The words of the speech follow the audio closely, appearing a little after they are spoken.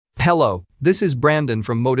Hello, this is Brandon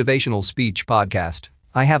from Motivational Speech Podcast.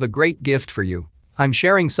 I have a great gift for you. I'm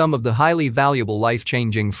sharing some of the highly valuable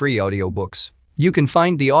life-changing free audiobooks. You can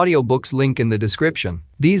find the audiobooks link in the description.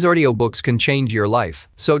 These audiobooks can change your life,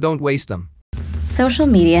 so don't waste them. Social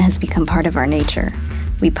media has become part of our nature.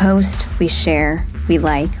 We post, we share, we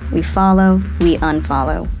like, we follow, we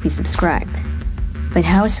unfollow, we subscribe. But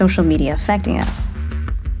how is social media affecting us?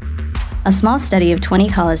 A small study of 20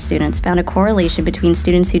 college students found a correlation between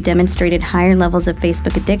students who demonstrated higher levels of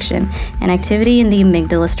Facebook addiction and activity in the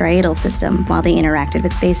amygdala striatal system while they interacted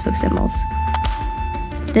with Facebook symbols.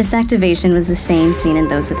 This activation was the same seen in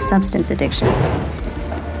those with substance addiction.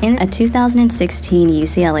 In a 2016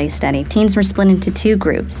 UCLA study, teens were split into two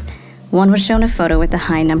groups. One was shown a photo with a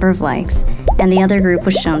high number of likes, and the other group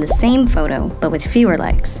was shown the same photo, but with fewer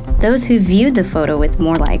likes. Those who viewed the photo with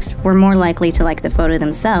more likes were more likely to like the photo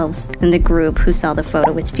themselves than the group who saw the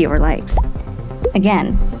photo with fewer likes.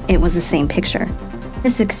 Again, it was the same picture.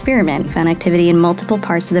 This experiment found activity in multiple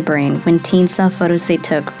parts of the brain when teens saw photos they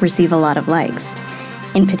took receive a lot of likes.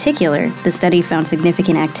 In particular, the study found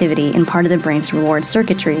significant activity in part of the brain's reward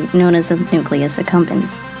circuitry known as the nucleus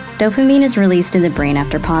accumbens. Dopamine is released in the brain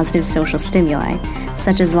after positive social stimuli,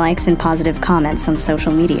 such as likes and positive comments on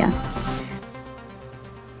social media.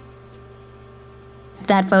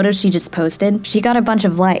 That photo she just posted, she got a bunch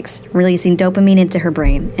of likes, releasing dopamine into her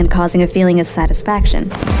brain and causing a feeling of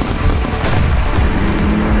satisfaction.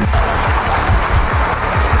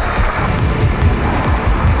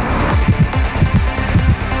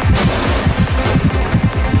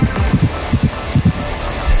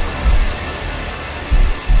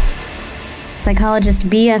 Psychologist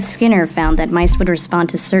B.F. Skinner found that mice would respond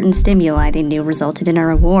to certain stimuli they knew resulted in a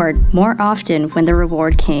reward more often when the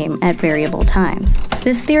reward came at variable times.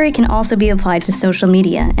 This theory can also be applied to social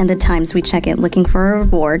media and the times we check it looking for a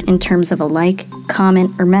reward in terms of a like,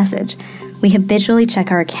 comment, or message. We habitually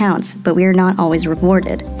check our accounts, but we are not always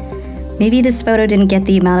rewarded. Maybe this photo didn't get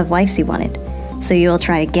the amount of likes you wanted, so you will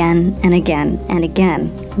try again and again and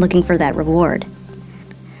again, looking for that reward.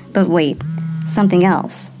 But wait, something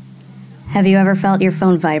else. Have you ever felt your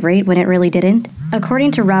phone vibrate when it really didn't?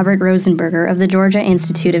 According to Robert Rosenberger of the Georgia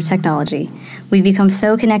Institute of Technology, we've become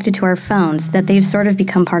so connected to our phones that they've sort of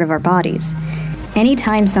become part of our bodies.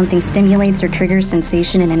 Anytime something stimulates or triggers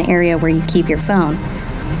sensation in an area where you keep your phone,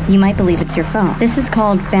 you might believe it's your phone. This is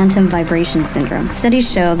called phantom vibration syndrome. Studies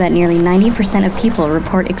show that nearly 90% of people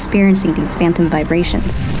report experiencing these phantom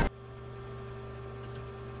vibrations.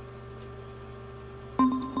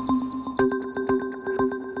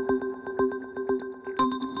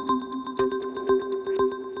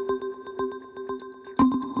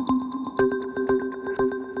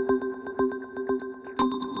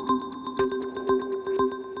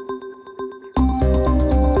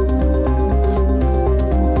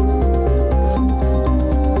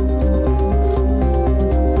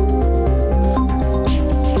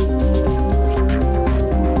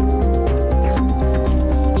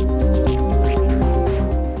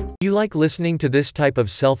 You like listening to this type of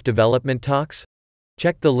self-development talks?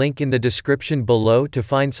 Check the link in the description below to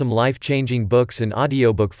find some life-changing books in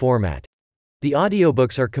audiobook format. The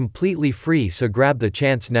audiobooks are completely free, so grab the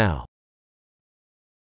chance now.